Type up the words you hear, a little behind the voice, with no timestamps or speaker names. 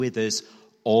with us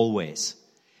always.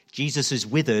 Jesus is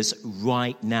with us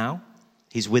right now.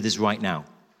 He's with us right now.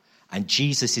 And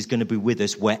Jesus is going to be with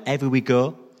us wherever we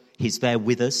go. He's there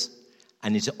with us,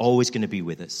 and he's always going to be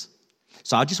with us.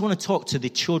 So I just want to talk to the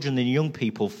children and young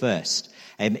people first.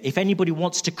 If anybody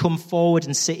wants to come forward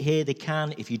and sit here, they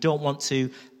can. If you don't want to,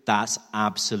 that's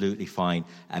absolutely fine,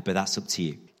 but that's up to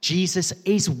you. Jesus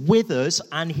is with us,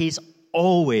 and he's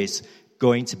always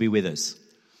going to be with us.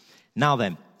 Now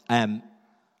then,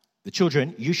 the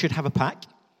children, you should have a pack.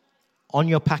 On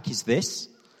your pack is this,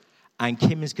 and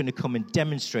Kim is going to come and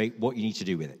demonstrate what you need to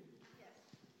do with it.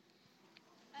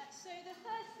 So the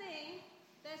first thing,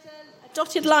 there's a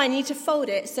dotted line. You need to fold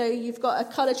it so you've got a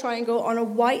colour triangle on a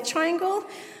white triangle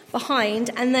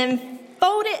behind, and then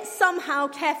fold it somehow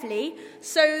carefully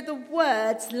so the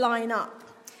words line up.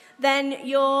 Then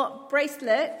your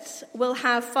bracelet will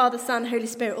have Father, Son, Holy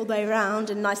Spirit all the way around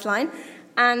in a nice line.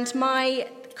 And my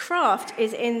craft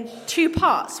is in two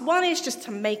parts. One is just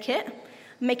to make it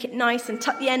nice and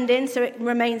tuck the end in so it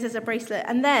remains as a bracelet.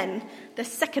 And then the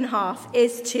second half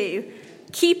is to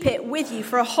keep it with you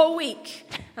for a whole week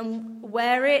and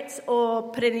wear it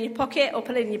or put it in your pocket or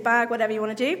put it in your bag, whatever you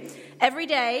want to do, every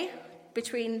day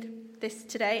between this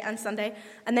today and Sunday,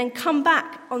 and then come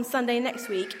back on Sunday next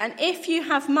week. And if you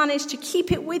have managed to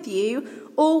keep it with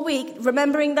you all week,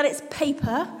 remembering that it's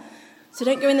paper, so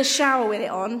don't go in the shower with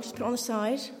it on, just put it on the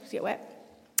side, because you get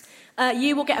wet,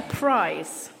 you will get a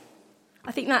prize.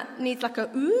 I think that needs like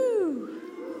a ooh.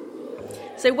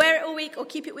 So wear it all week or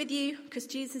keep it with you, because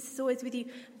Jesus is always with you.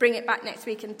 Bring it back next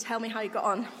week and tell me how you got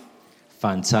on.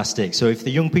 Fantastic. So if the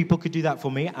young people could do that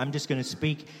for me, I'm just going to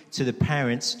speak to the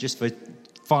parents just for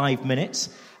 5 minutes.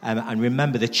 And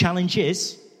remember, the challenge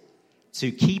is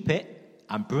to keep it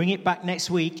and bring it back next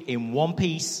week in one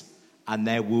piece, and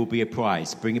there will be a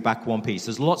prize. Bring it back one piece.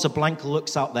 There's lots of blank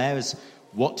looks out there as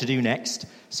what to do next.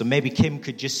 So maybe Kim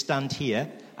could just stand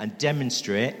here and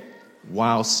demonstrate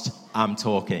whilst I'm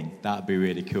talking. That would be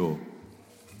really cool.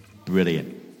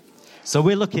 Brilliant. So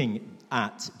we're looking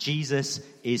at Jesus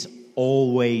is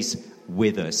always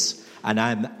with us. And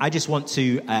I just want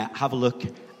to have a look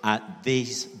at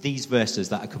these verses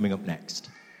that are coming up next.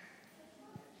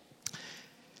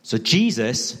 So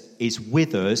Jesus is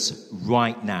with us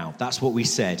right now. That's what we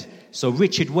said. So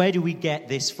Richard, where do we get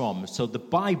this from? So the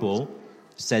Bible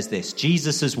says this,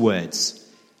 Jesus' words.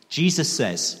 Jesus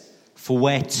says, "For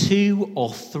where 2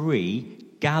 or 3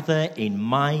 gather in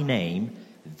my name,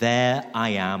 there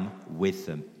I am with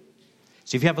them."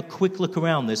 So if you have a quick look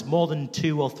around, there's more than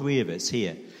 2 or 3 of us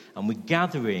here, and we're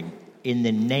gathering in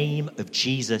the name of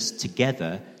Jesus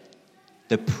together.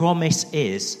 The promise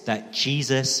is that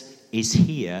Jesus is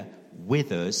here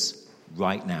with us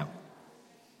right now.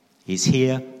 He's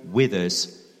here with us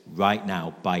right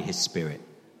now by his Spirit.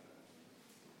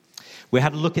 We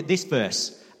had a look at this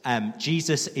verse.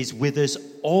 Jesus is with us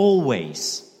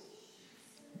always.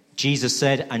 Jesus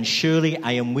said, "And surely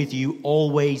I am with you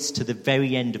always to the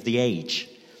very end of the age."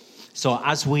 So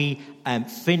as we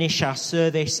finish our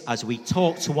service, as we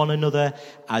talk to one another,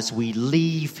 as we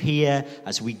leave here,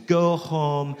 as we go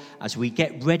home, as we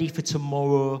get ready for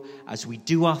tomorrow, as we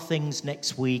do our things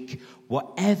next week,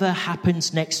 whatever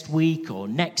happens next week or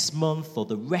next month or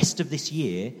the rest of this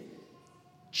year,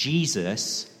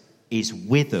 Jesus is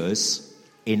with us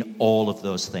in all of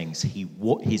those things.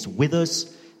 He's with us,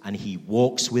 and he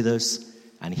walks with us,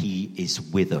 and he is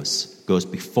with us, goes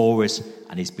before us,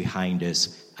 and is behind us,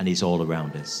 and is all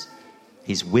around us.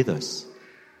 He's with us.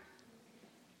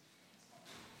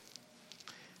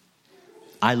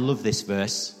 I love this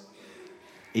verse.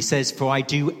 It says, "For I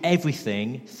do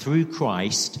everything through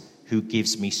Christ who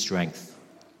gives me strength."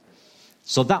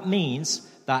 So that means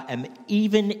that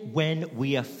even when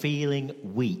we are feeling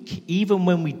weak, even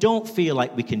when we don't feel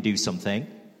like we can do something,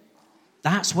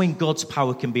 that's when God's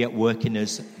power can be at work in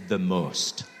us the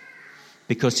most.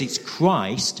 Because it's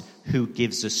Christ who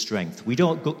gives us strength. We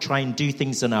don't go try and do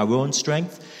things on our own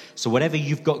strength. So whatever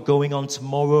you've got going on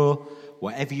tomorrow,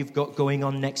 whatever you've got going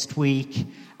on next week,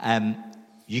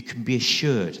 you can be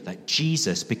assured that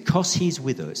Jesus, because he's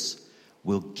with us,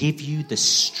 will give you the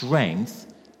strength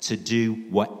to do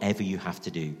whatever you have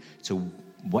to do. So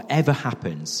whatever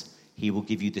happens, he will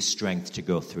give you the strength to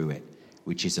go through it,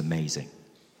 which is amazing.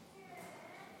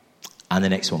 And the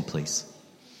next one, please.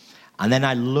 And then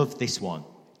I love this one,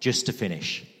 just to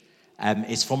finish.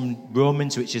 It's from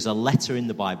Romans, which is a letter in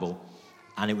the Bible.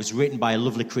 And it was written by a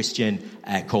lovely Christian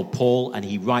called Paul. And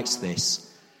he writes this: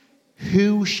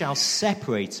 "Who shall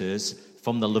separate us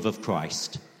from the love of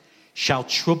Christ? Shall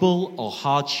trouble or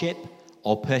hardship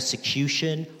or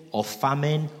persecution or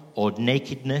famine or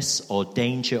nakedness or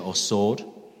danger or sword?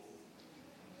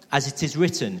 As it is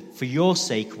written, for your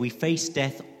sake we face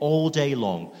death all day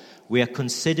long. We are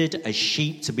considered as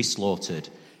sheep to be slaughtered.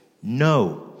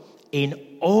 No,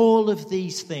 in all of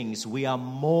these things we are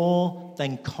more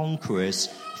than conquerors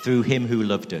through him who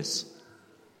loved us.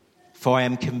 For I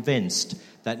am convinced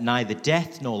that neither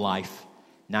death nor life,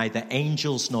 neither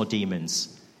angels nor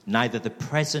demons, neither the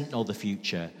present nor the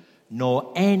future,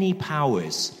 nor any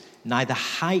powers, neither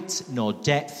height nor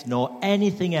depth nor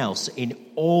anything else in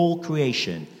all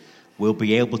creation will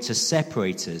be able to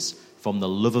separate us from the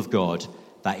love of God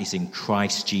that is in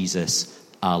Christ Jesus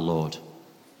our Lord.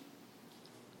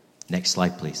 Next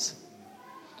slide, please.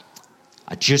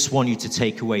 I just want you to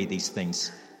take away these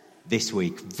things this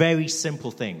week. Very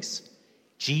simple things.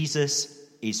 Jesus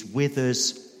is with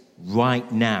us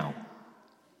right now.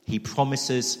 He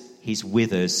promises he's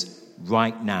with us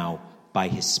right now by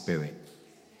his Spirit.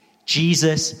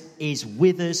 Jesus is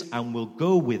with us and will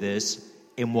go with us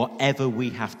in whatever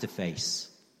we have to face.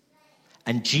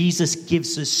 And Jesus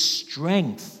gives us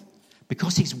strength.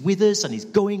 Because he's with us and he's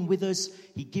going with us,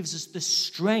 he gives us the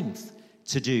strength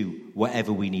to do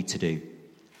whatever we need to do.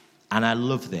 And I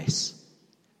love this,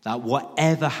 that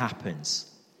whatever happens,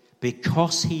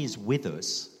 because he is with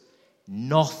us,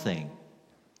 nothing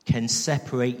can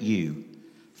separate you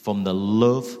from the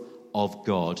love of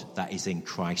God that is in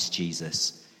Christ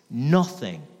Jesus.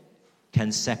 Nothing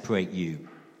can separate you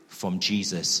from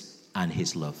Jesus and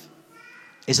his love.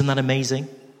 Isn't that amazing?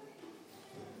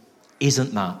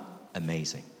 Isn't that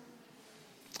amazing?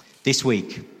 This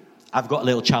week, I've got a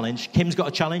little challenge. Kim's got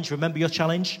a challenge. Remember your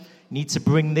challenge? You need to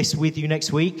bring this with you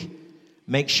next week.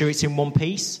 Make sure it's in one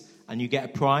piece and you get a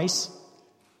prize.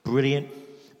 Brilliant.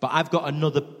 But I've got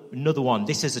another one.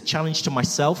 This is a challenge to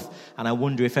myself, and I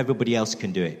wonder if everybody else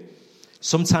can do it.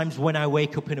 Sometimes when I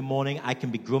wake up in the morning, I can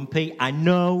be grumpy. I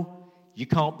know you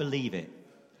can't believe it,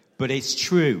 but it's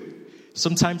true.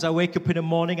 Sometimes I wake up in the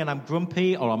morning and I'm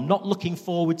grumpy, or I'm not looking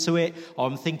forward to it, or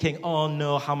I'm thinking, oh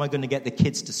no, how am I going to get the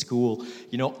kids to school?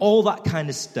 You know, all that kind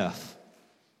of stuff.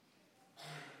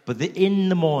 But in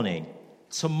the morning,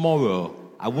 tomorrow,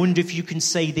 I wonder if you can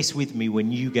say this with me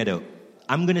when you get up.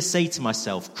 I'm going to say to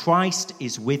myself, Christ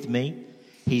is with me.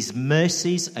 His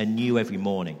mercies are new every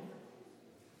morning.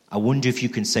 I wonder if you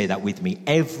can say that with me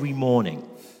every morning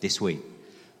this week.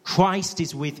 Christ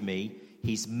is with me.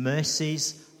 His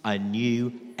mercies are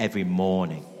new every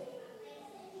morning.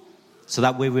 So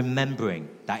that we're remembering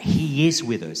that he is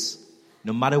with us.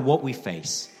 No matter what we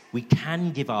face, we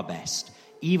can give our best,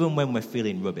 even when we're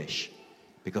feeling rubbish,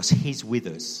 because he's with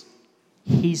us.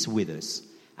 He's with us,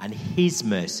 and his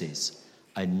mercies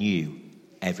are new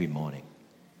every morning.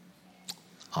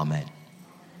 Amen.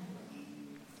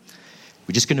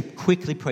 We're just going to quickly pray.